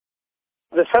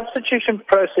The substitution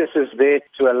process is there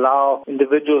to allow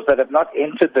individuals that have not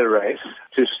entered the race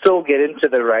to still get into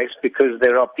the race, because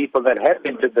there are people that have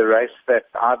entered the race that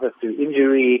either through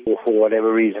injury or for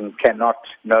whatever reason cannot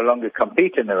no longer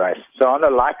compete in the race. So on a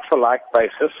like-for-like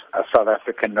basis, a South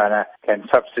African runner can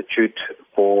substitute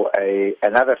for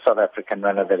another South African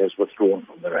runner that is withdrawn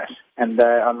from the race. And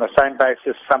on the same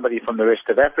basis, somebody from the rest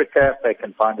of Africa, they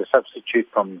can find a substitute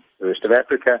from the rest of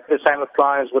Africa. The same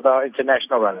applies with our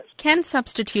international runners. Can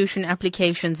substitution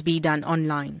applications be done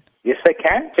online? Yes, they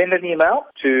can. Send an email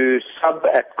to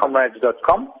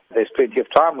sub@comrades.com. There's plenty of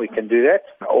time. We can do that.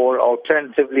 Or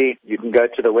alternatively, you can go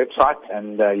to the website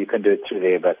and you can do it through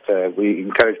there. But we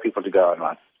encourage people to go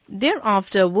online.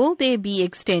 Thereafter, will there be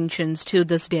extensions to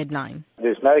this deadline?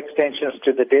 There's no extensions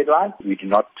to the deadline. We do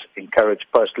not encourage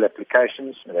postal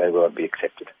applications. They won't be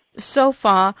accepted. So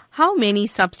far, how many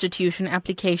substitution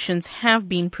applications have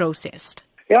been processed?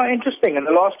 Yeah, interesting. In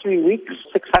the last 3 weeks,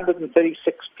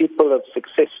 636 people have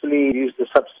successfully used the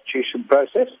substitution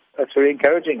process. That's very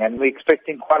encouraging, and we're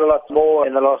expecting quite a lot more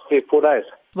in the last 3 or 4 days.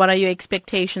 What are your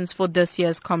expectations for this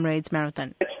year's Comrades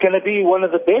Marathon? It's going to be one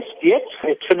of the best yet.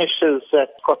 It finishes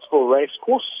at Cotswold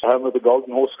Racecourse, home of the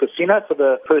Golden Horse Casino, for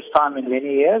the first time in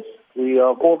many years. We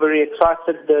are all very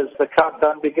excited as the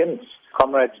countdown begins.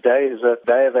 Comrades Day is a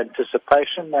day of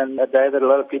anticipation and a day that a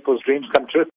lot of people's dreams come true.